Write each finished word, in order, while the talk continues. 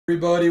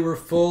Everybody, we're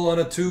full on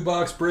a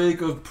 2-box break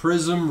of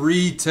PRizm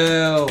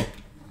Retail.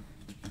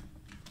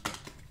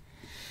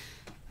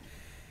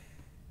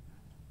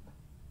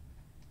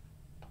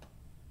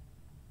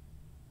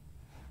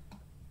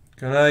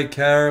 Good night,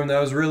 Karen. That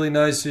was really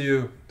nice of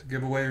you to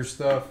give away your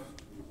stuff.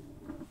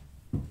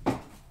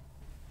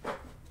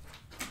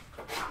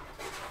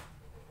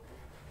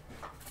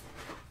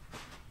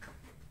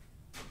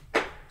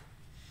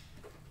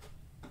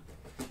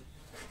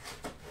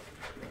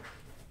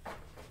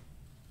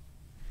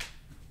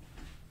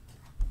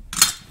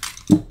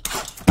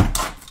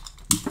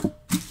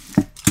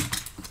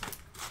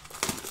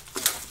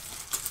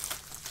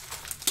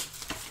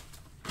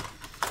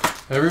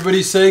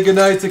 Everybody say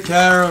goodnight to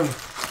Karen.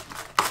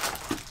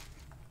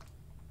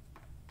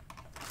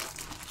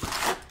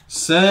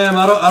 Sam,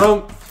 I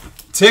don't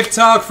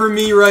TikTok for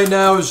me right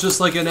now is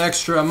just like an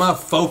extra. I'm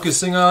not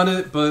focusing on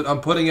it, but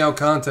I'm putting out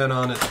content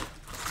on it.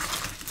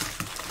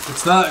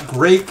 It's not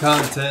great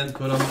content,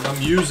 but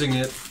I'm using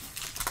it.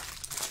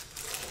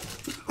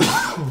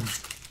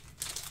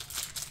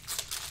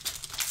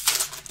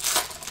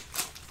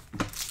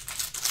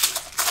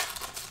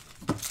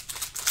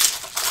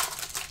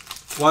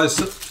 Why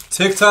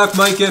TikTok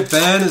might get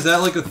banned? Is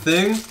that like a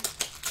thing?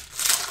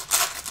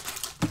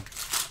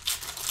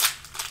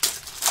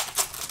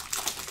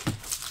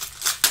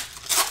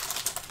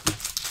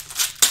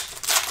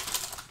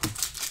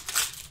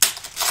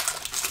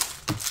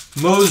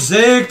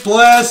 Mosaic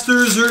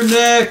Blasters are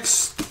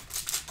next.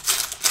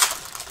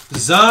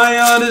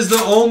 Zion is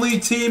the only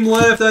team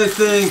left, I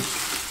think.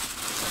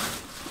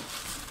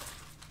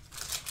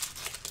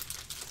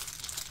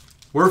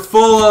 We're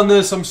full on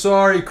this. I'm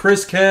sorry.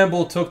 Chris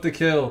Campbell took the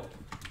kill.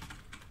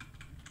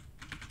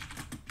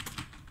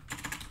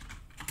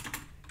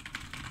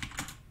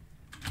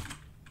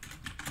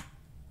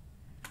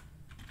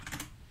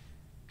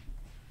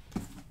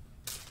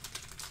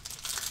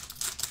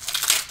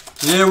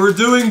 Yeah, we're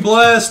doing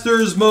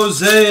Blasters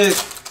Mosaic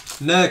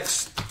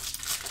next.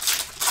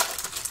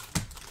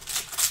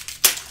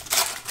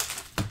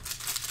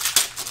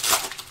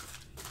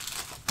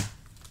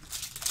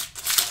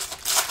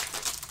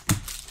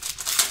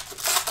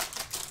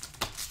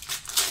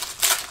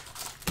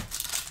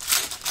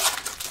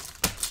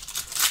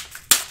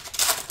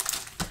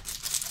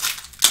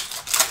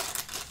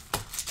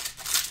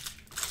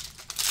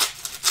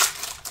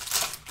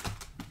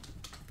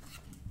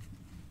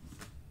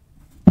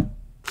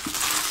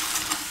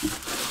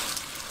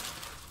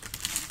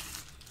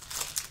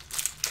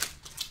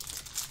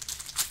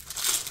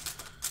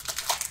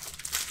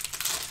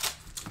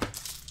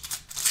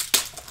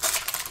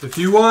 If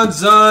you want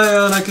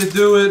Zion, I could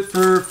do it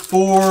for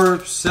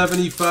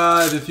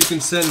 $4.75 if you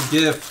can send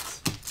gift.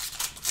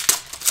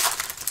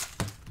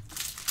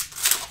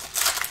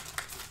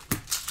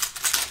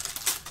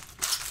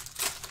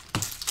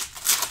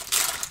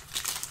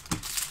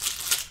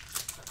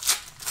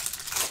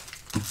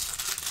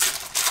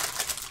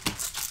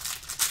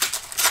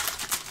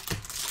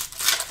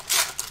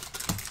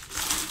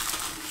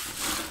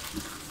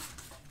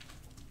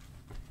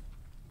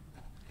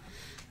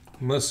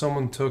 Unless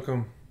someone took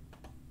them.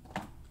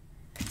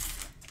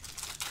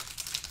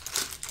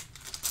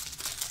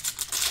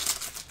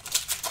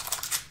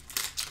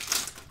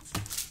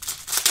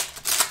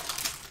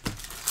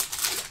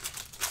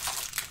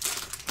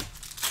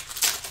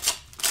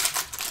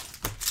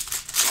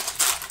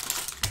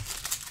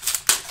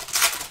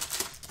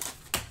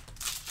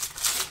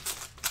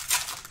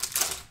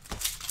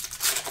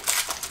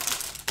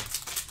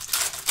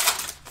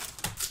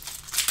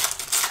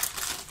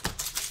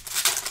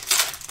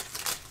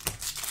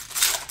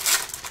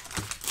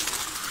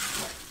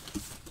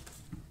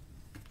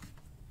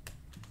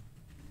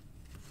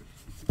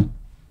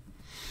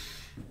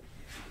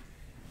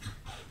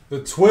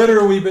 The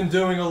Twitter, we've been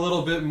doing a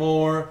little bit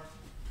more.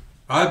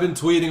 I've been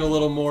tweeting a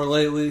little more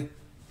lately.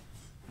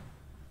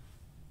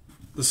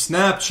 The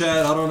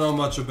Snapchat, I don't know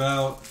much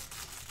about.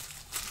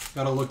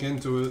 Gotta look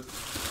into it.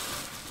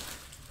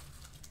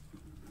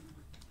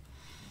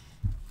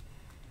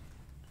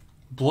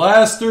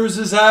 Blasters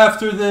is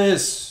after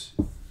this.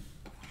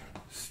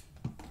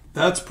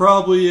 That's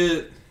probably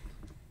it.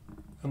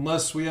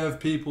 Unless we have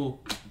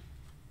people.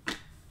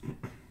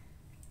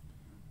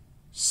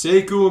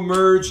 Sekou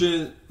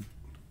Emergent.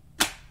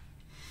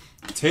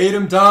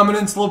 Tatum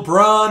Dominance,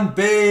 LeBron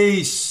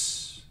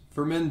base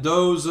for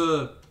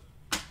Mendoza.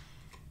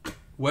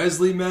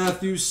 Wesley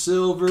Matthews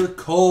Silver,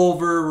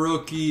 Culver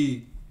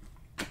rookie.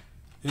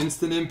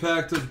 Instant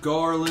Impact of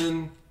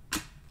Garland.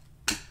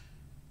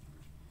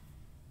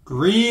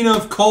 Green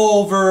of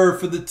Culver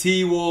for the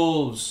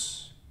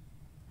T-Wolves.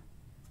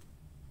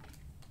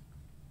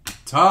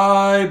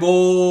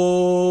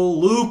 Tybal,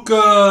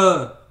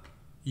 Luka,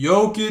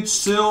 Jokic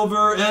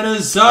Silver, and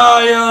a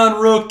Zion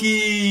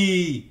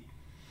rookie.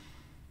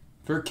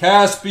 For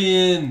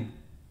Caspian.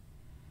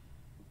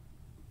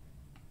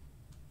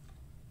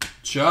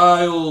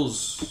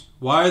 Giles.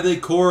 Why are they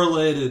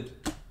correlated?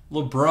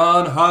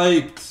 LeBron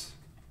hyped.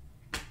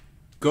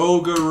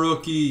 Goga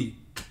rookie.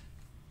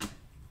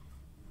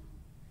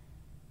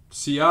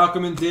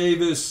 Siakam and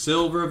Davis,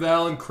 silver of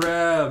Allen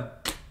Crabbe.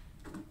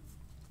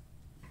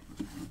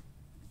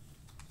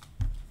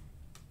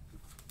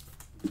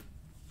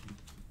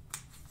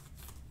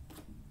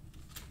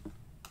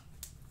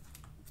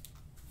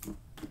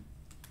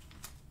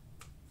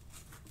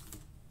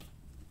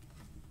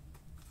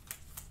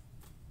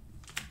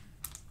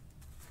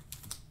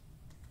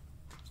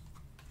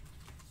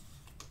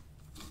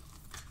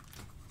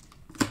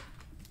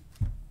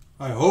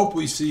 I hope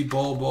we see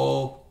Bol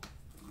Bol.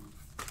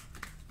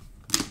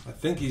 I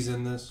think he's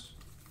in this.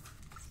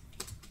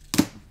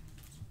 I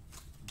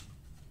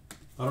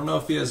don't know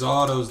if he has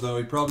autos, though.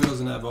 He probably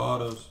doesn't have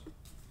autos.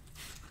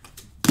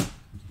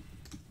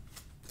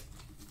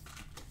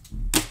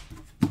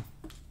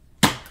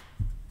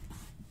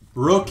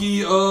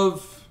 Rookie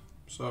of...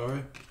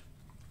 Sorry.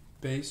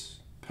 Base.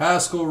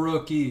 Pascal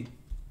rookie.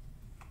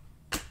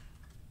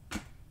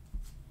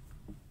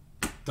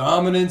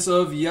 Dominance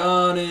of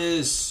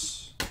Giannis.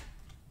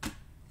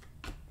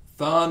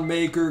 Thon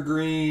Maker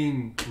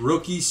green.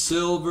 Rookie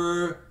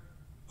silver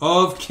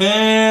of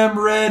Cam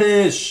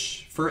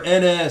Reddish for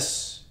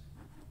NS.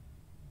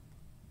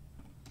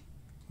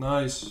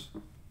 Nice.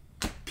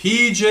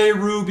 PJ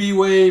Ruby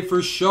Wave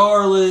for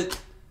Charlotte.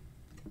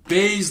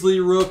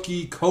 Baisley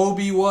rookie.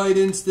 Kobe White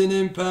instant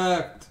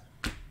impact.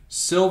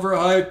 Silver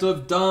hyped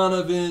of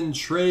Donovan.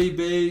 Trey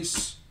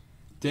base.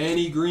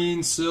 Danny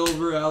Green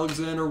silver.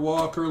 Alexander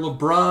Walker.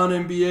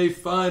 LeBron NBA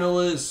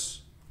finalists.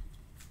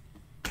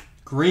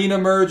 Green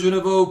emergent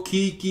of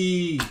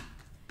Okiki.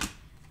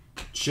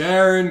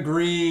 Jaren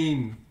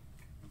Green.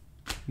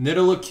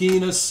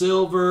 Nidalakina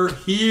silver.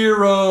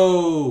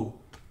 Hero.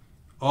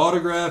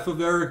 Autograph of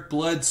Eric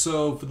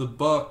Bledsoe for the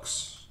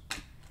Bucks.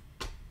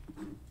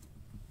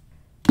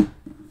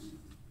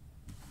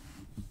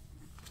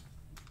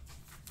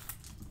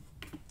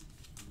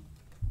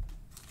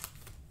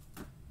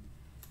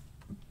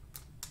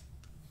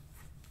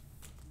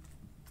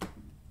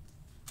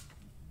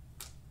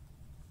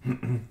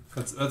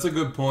 That's a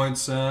good point,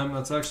 Sam.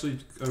 That's actually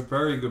a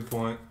very good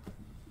point.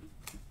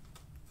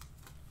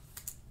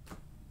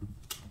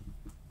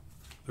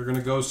 They're going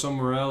to go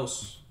somewhere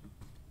else.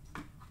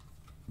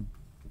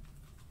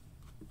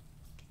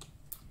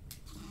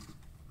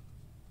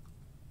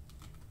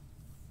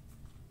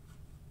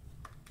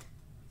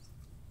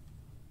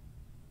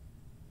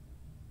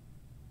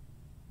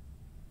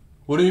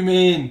 What do you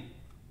mean?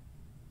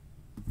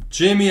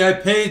 Jimmy, I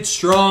paid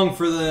strong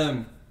for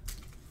them.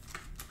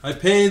 I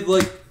paid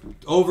like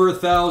over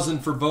 1,000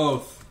 for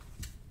both.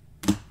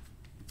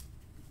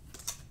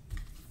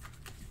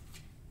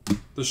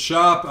 The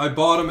shop, I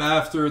bought them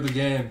after the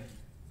game.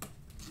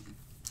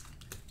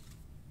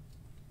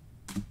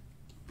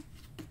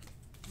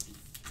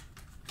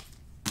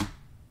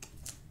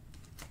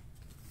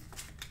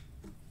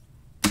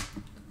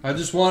 I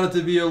just wanted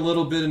to be a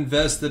little bit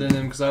invested in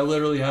him because I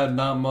literally had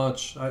not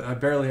much. I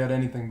barely had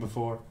anything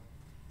before.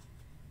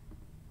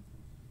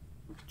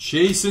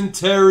 Jason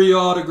Terry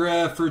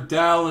autograph for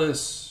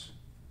Dallas.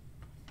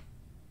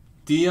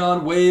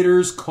 Dion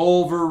Waiters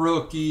Culver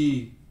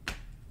rookie.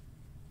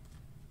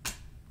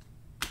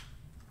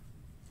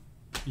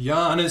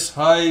 Giannis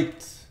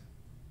hyped.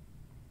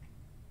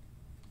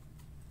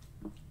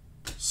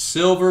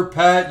 Silver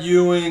Pat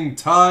Ewing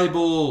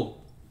Tybal.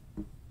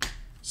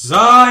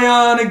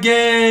 Zion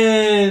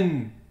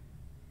again.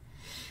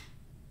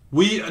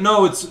 We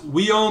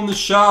own the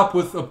shop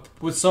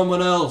with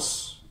someone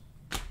else.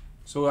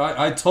 So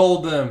I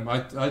told them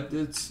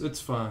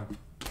it's fine.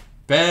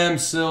 Bam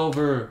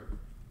silver.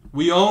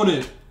 We own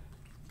it.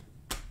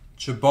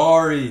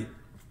 Jabari.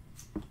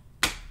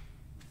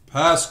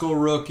 Pascal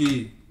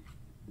rookie.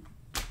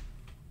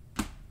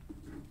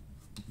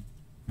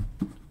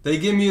 They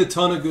give me a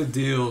ton of good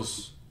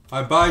deals.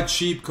 I buy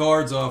cheap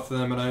cards off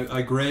them and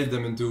I grade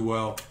them and do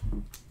well.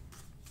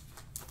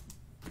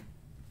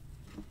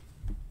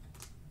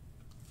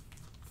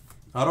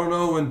 I don't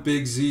know when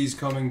Big Z's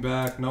coming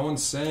back. No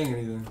one's saying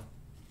anything.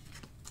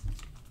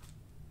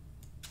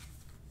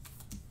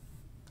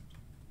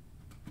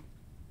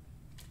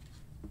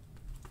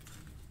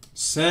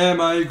 Sam,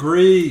 I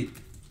agree.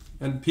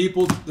 And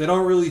people, they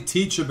don't really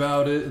teach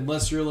about it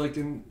unless you're like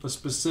in a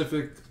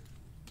specific,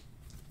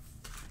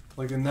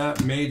 like in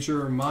that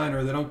major or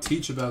minor. They don't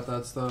teach about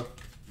that stuff.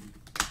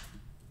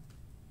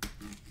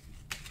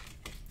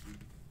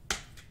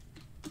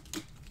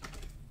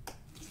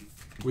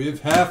 We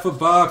have half a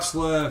box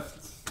left.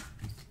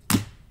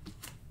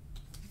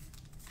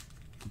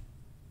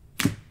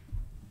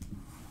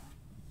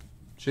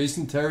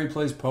 Jason Terry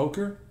plays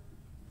poker?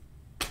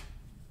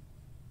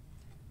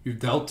 You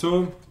dealt to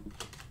him?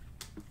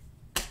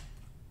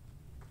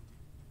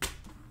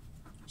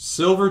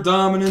 Silver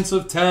dominance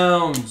of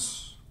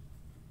Towns.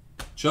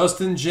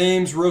 Justin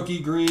James rookie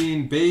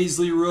green.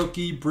 Baisley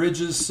rookie.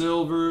 Bridges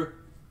silver.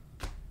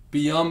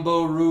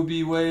 Biyombo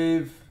ruby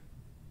wave.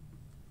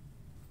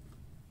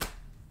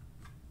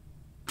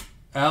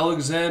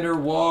 Alexander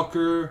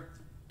Walker.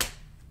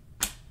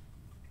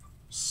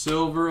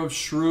 Silver of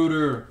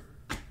Schroeder.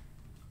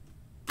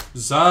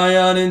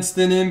 Zion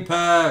instant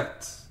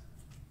impact.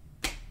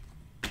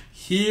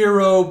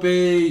 Hero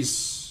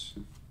base.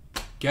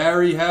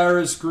 Gary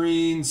Harris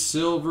green,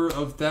 silver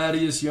of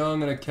Thaddeus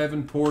Young, and a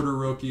Kevin Porter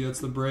rookie. That's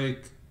the break.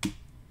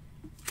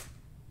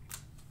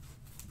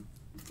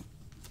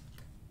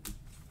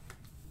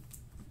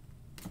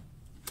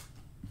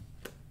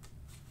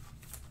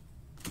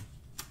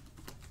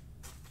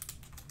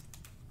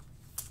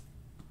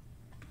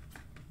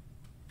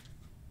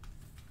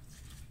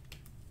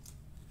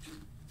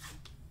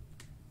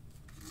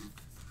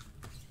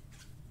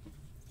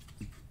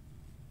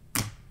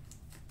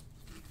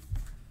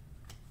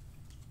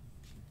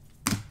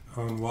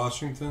 On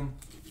Washington.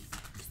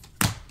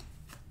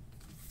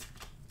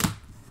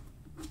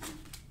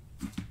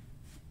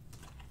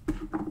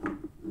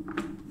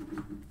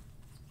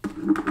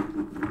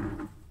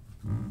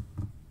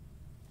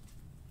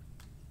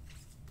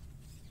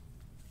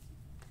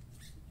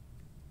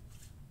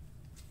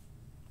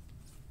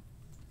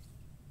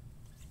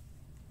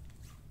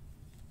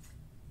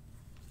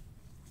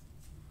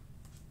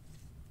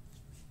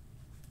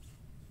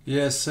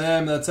 Yeah,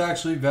 Sam, that's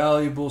actually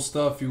valuable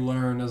stuff you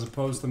learn as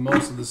opposed to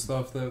most of the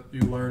stuff that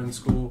you learn in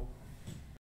school.